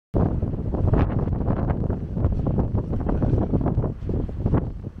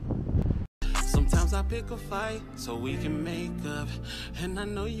pick a fight so we can make up. And I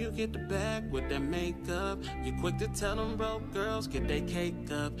know you get the bag with that makeup. You quick to tell them broke girls get their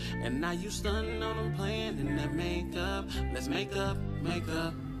cake up. And now you stunning on them playing in that makeup. Let's make up, make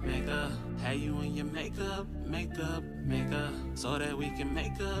up, make up. Have you in your makeup, makeup, makeup. So that we can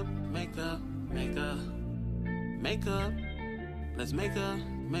make up, make up, make up, make up. Let's make up,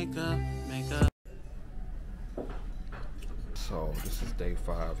 make up, make up. So this is day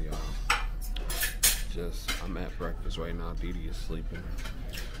 5, y'all. I'm at breakfast right now. Dee Dee is sleeping.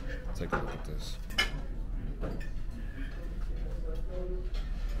 Take a look at this.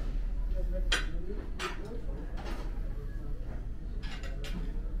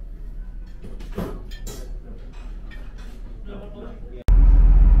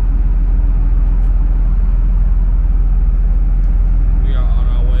 We are on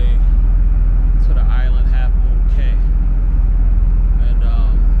our way to the island Half Moon Cay. And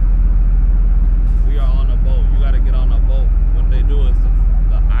we are on a boat. You gotta get on a boat. What they do is the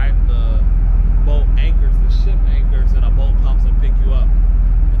boat anchors, the ship anchors, and a boat comes and pick you up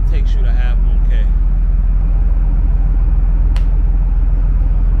and takes you to Half Moon Cay.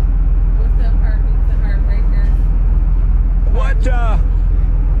 What's up, heartbeats and heartbreakers?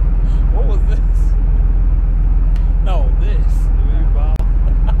 What was this? No, this.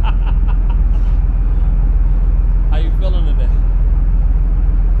 How you feeling today?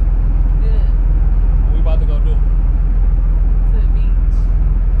 Good. What we about to go do? To the beach.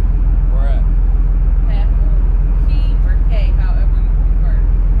 Where at? Half Moon Cay or Cay, however you prefer.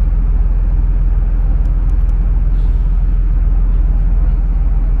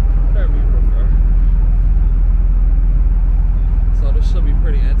 Whatever you prefer. So this should be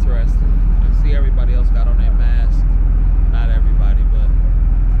pretty interesting. I see everybody else got on their mask. Not everybody, but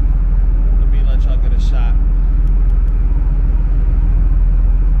let me let y'all get a shot.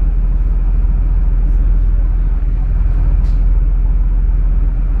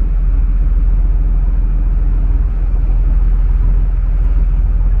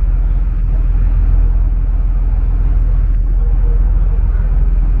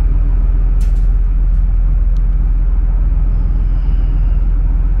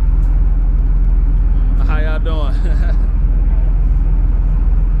 How y'all doing?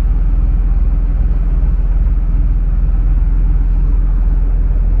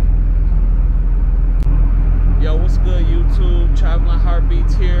 Yo, what's good, YouTube? Traveling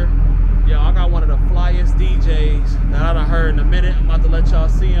Heartbeats here. Yo, I got one of the flyest DJs that I done heard in a minute. I'm about to let y'all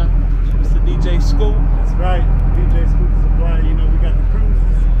see him. Mr. DJ Skoot. That's right. DJ Skoot is supplying. You know, we got the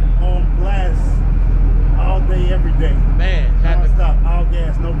cruises on blast all day, every day. Man, Non-stop, all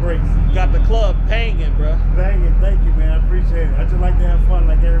gas, no brakes. got the club banging, bro. Banging, thank you, man. I appreciate it. I just like to have fun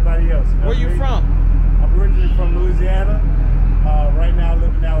like everybody else. You know Where you from? I'm originally from Louisiana. Right now I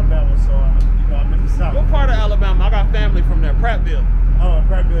live in Alabama, so you know, I'm in the South. What part of Alabama? I got family from there, Prattville. Oh,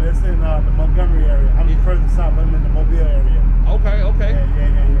 Prattville, that's in the Montgomery area. I'm further south. I'm in the Mobile area. Okay, okay.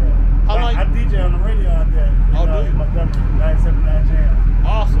 Yeah. How long? I DJ on the radio out there. In Montgomery, 979 Jam.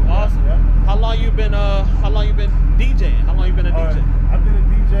 Awesome, awesome. Yep. How long you been DJing? How long you been a DJ? I've been a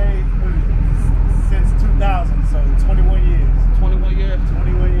DJ since 2000, so 21 years. 21 years.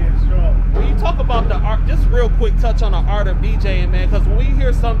 21 years strong. When you talk about the art, just real quick touch on the art of DJing, man, because when we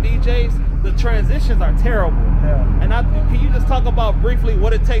hear some DJs, the transitions are terrible. Yeah. And can you just talk about briefly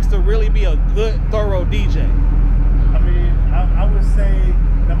what it takes to really be a good, thorough DJ? I mean, I would say,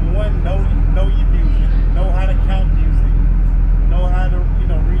 number one, know your music, know how to count music, know how to,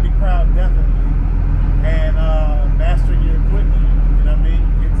 read the crowd definitely, and master your equipment. You know what I mean?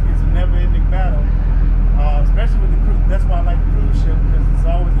 It's a never-ending battle, especially with the cruise. That's why I like the cruise ship, because it's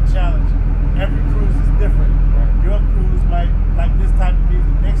always a challenge. Every cruise is different. Your cruise might like this type of music.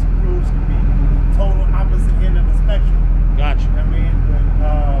 Next cruise could be total opposite end of the spectrum. Gotcha. I mean, but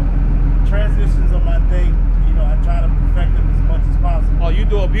transitions are my thing. I try to perfect them as much as possible. Oh, you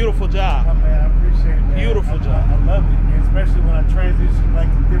do a beautiful job. Oh, man, I appreciate it, man. Beautiful job. I love it, and especially when I transition like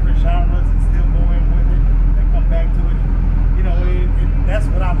to different genres and still go in with it and come back to it. That's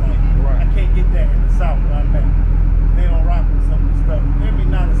what I like. Right. I can't get that in the South where I'm at. They don't rock with some of the stuff. Maybe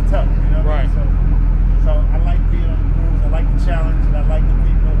not as tough, Right. So I like being on the cruise. I like the challenge, and I like the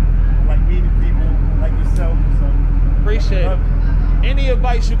people. I like meeting people like yourself. So Appreciate it. Any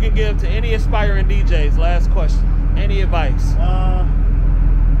advice you can give to any aspiring DJs? Last question. Any advice?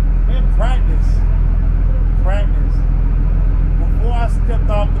 Man, practice. Before I stepped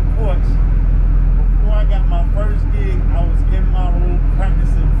off the porch, before I got my first gig, I was in my room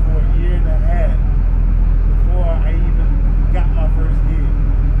practicing for a year and a half before I even got my first gig.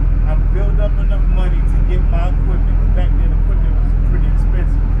 I built up enough money to get my equipment. Back then, equipment was pretty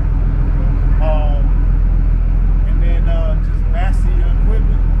expensive.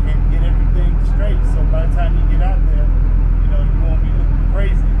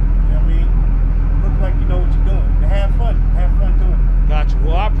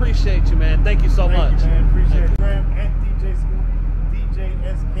 so much. You, man. Appreciate it. Instagram at DJ Skoot,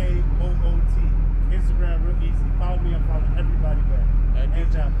 DJSKOOT. Instagram, real easy. Follow me. I'm following everybody back.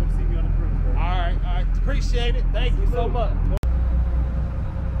 And John, come see me on the cruise, bro. All right. Appreciate it. Thank you so much.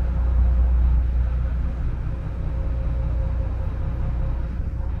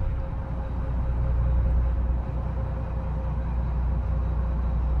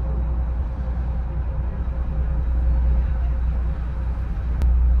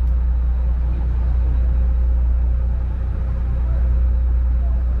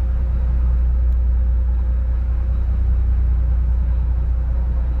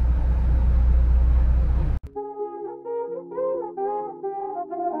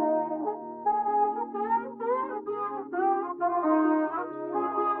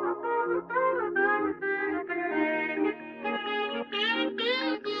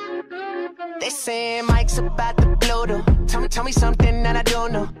 They saying Mike's about to blow though. Tell me something that I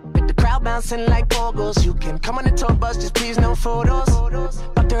don't know. With the crowd bouncing like pogos. You can come on the tour bus, just please no photos.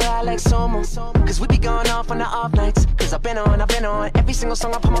 But they're all like Somo. Cause we be going off on the off nights. Cause I've been on every single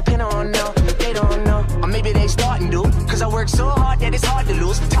song I put my pin on now. They don't know, or maybe they starting to. Cause I work so hard that it's hard to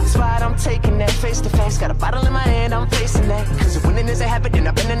lose. Top spot, I'm taking that face to face. Got a bottle in my hand, I'm facing that. Cause if winning is a habit, then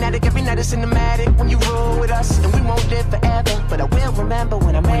I've been an addict. Every night it's cinematic when you roll with us. And we won't live forever, but I will remember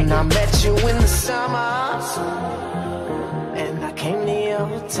when I met you in the summer. And I came to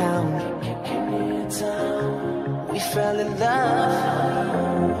your town. We fell in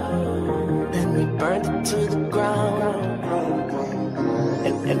love. Then we burned it to the ground.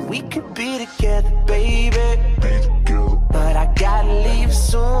 And we could be together, baby. But I gotta leave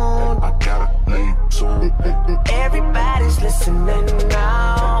soon. Everybody's listening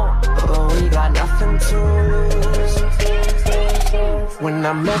now. But we got nothing to lose. When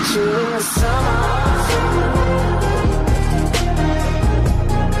I met you in the summer.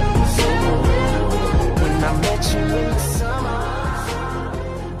 When I met you in the summer.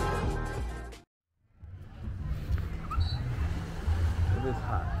 It is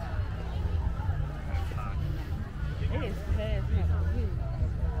hot. It is past.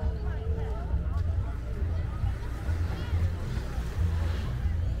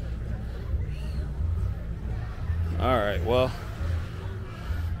 All right, well.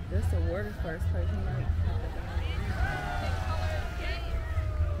 That's the water first place you might.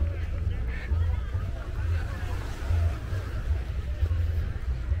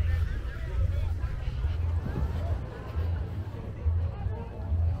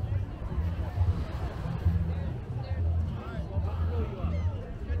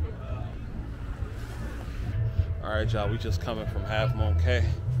 All right, y'all. We just coming from Half Moon Cay.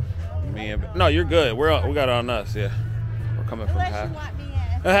 No, you're good. We got it on us. Yeah, we're coming from Half. You want me in.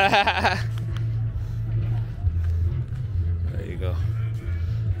 There you go.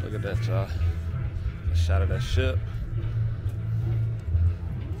 Look at that, y'all. A shot of that ship.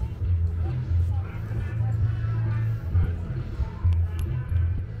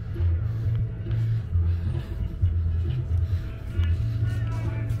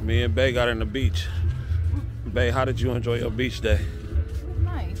 Me and Bay got in the beach. Bay, how did you enjoy your beach day? It was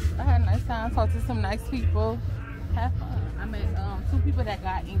nice. I had a nice time. Talked to some nice people. Had fun. I met 2 people that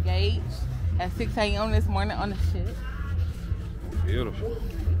got engaged at 6 a.m. this morning on the ship. Beautiful.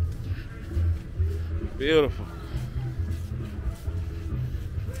 Beautiful.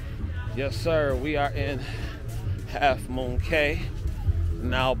 Yes, sir. We are in Half Moon Cay.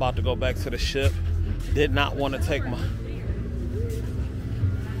 Now about to go back to the ship. Did not want to take my...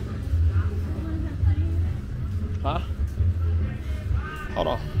 Huh? Hold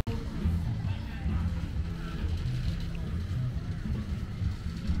on.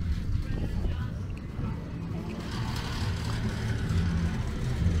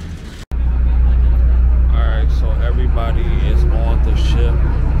 Alright, so everybody is on the ship.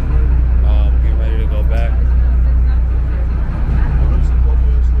 Getting ready to go back.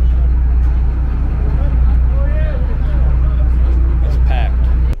 It's packed.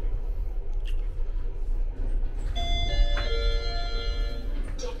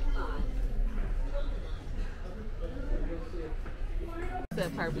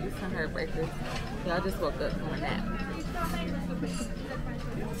 Purpose on her breakfast. Y'all just woke up from a nap.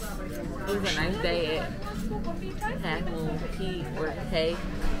 It was a nice day at Half Moon Cay.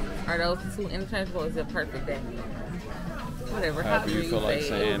 Are those 2 interchangeable? It's a perfect day. Whatever. However you feel like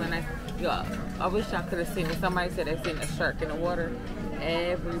saying. I wish y'all could have seen it. Somebody said they seen a shark in the water.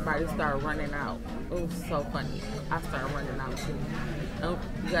 Everybody started running out. It was so funny. I started running out too.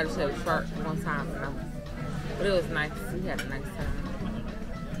 You gotta show the shark one time. But it was nice. We had a nice time.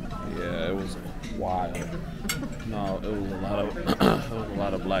 Yeah, it was wild. No, it was a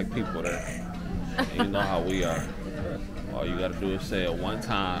lot of black people there. You know how we are. All you gotta do is say it one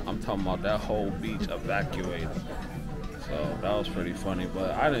time. I'm talking about that whole beach evacuated. So that was pretty funny.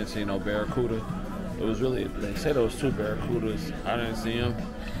 But I didn't see no barracuda. It was really, they said there was 2 barracudas. I didn't see them.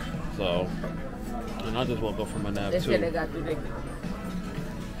 So, and I just woke up from a nap too. They said they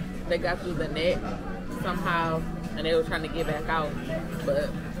got through the net somehow, and they were trying to get back out, but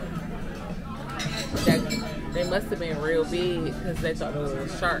they must have been real big because they thought it was a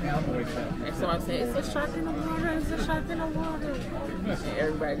shark. And somebody said, "It's a shark in the water! It's a shark in the water!" And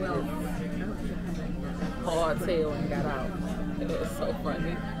everybody just hard tail and got out. It was so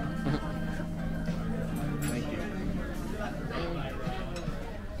funny.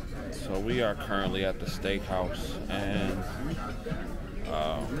 So we are currently at the steakhouse, and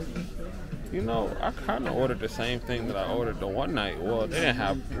you know, I kind of ordered the same thing that I ordered the one night. Well, they didn't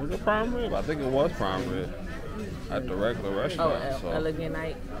have, was it prime rib? I think it was prime rib at the regular restaurant. Oh, so, Elegant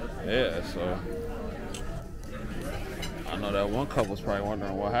Night. Yeah, so I know that one couple's probably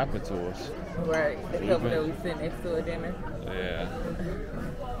wondering what happened to us. Right, the couple that we sit next to at dinner. Yeah.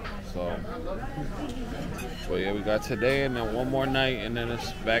 So, well, yeah, we got today and then one more night, and then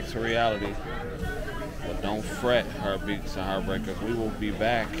it's back to reality. But don't fret, heartbeats and heartbreakers. We will be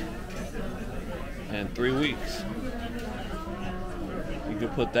back in 3 weeks. You can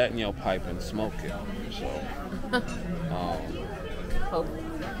put that in your pipe and smoke it. So, Hopefully.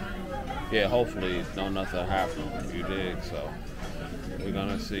 yeah, hopefully no nothing happen. You dig? So we're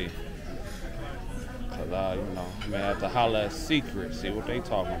gonna see. Cause you know, I may have to holler at Secret, see what they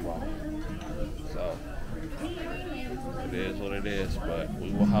talking about. So it is what it is, but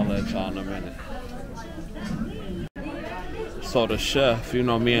we will holler at y'all in a minute. So the chef, you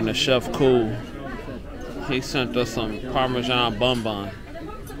know, me and the chef cool. He sent us some Parmesan bun bun.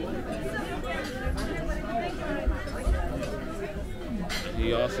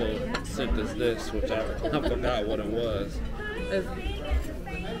 He also sent us this, which I forgot what it was. It's,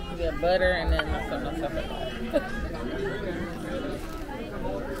 yeah, butter and then some stuff like that.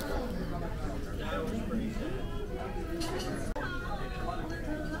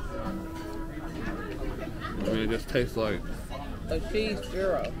 I mean, it just tastes like A cheese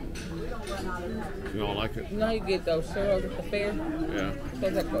churro. You don't like it? You know how you get those churros at the fair? Yeah.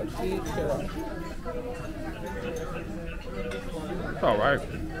 Tastes like a cheese churro. It's all right.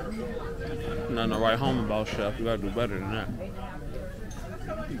 Nothing to write home about, chef. You gotta do better than that.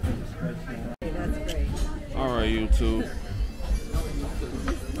 That's great. All right, YouTube.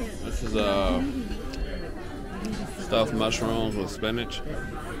 This is stuffed mushrooms with spinach.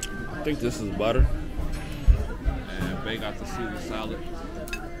 I think this is butter. And Bay got the Caesar salad.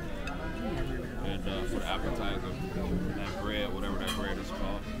 And for the appetizer, that bread, whatever that bread is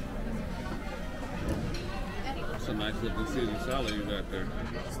called. It's a nice looking Caesar salad you got there.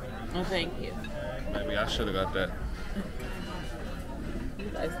 Oh, thank you. Maybe I should have got that.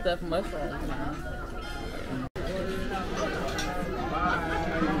 Like stuffed mushrooms now.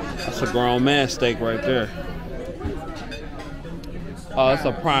 That's a grown man steak right there. Oh, it's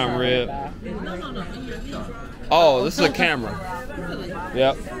a prime rib. Oh, this is a camera.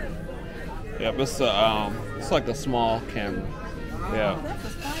 Yep. Yep, it's like a small camera. Yeah.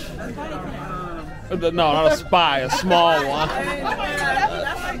 No, not a spy, a small one.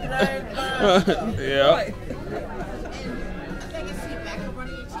 Yeah.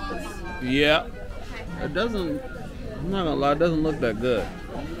 Yeah. It doesn't, I'm not gonna lie, it doesn't look that good.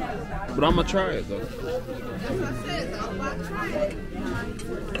 But I'm gonna try it though.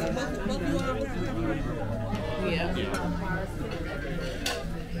 Yeah.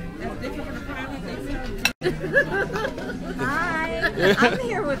 Hi, I'm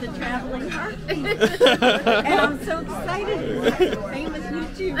here with a traveling heartbeat, and I'm so excited. You're a famous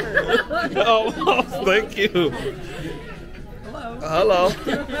YouTuber. Oh, thank you. Hello.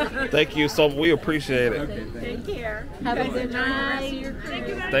 Hello. Thank you. So we appreciate it. Take care. Have a good night.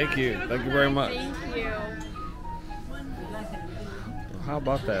 Thank you. Thank you very much. Thank you. How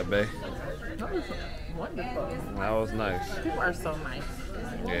about that, babe? That was wonderful. That was nice. People are so nice.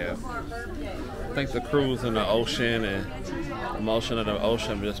 Yeah. I think the cruise in the ocean and the motion of the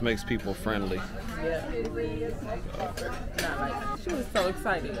ocean just makes people friendly. Yeah. Not like, she was so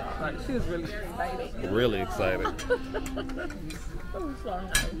excited, y'all. Like, she was really excited. Really excited. It was so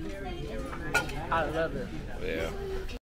nice. I love it. Yeah.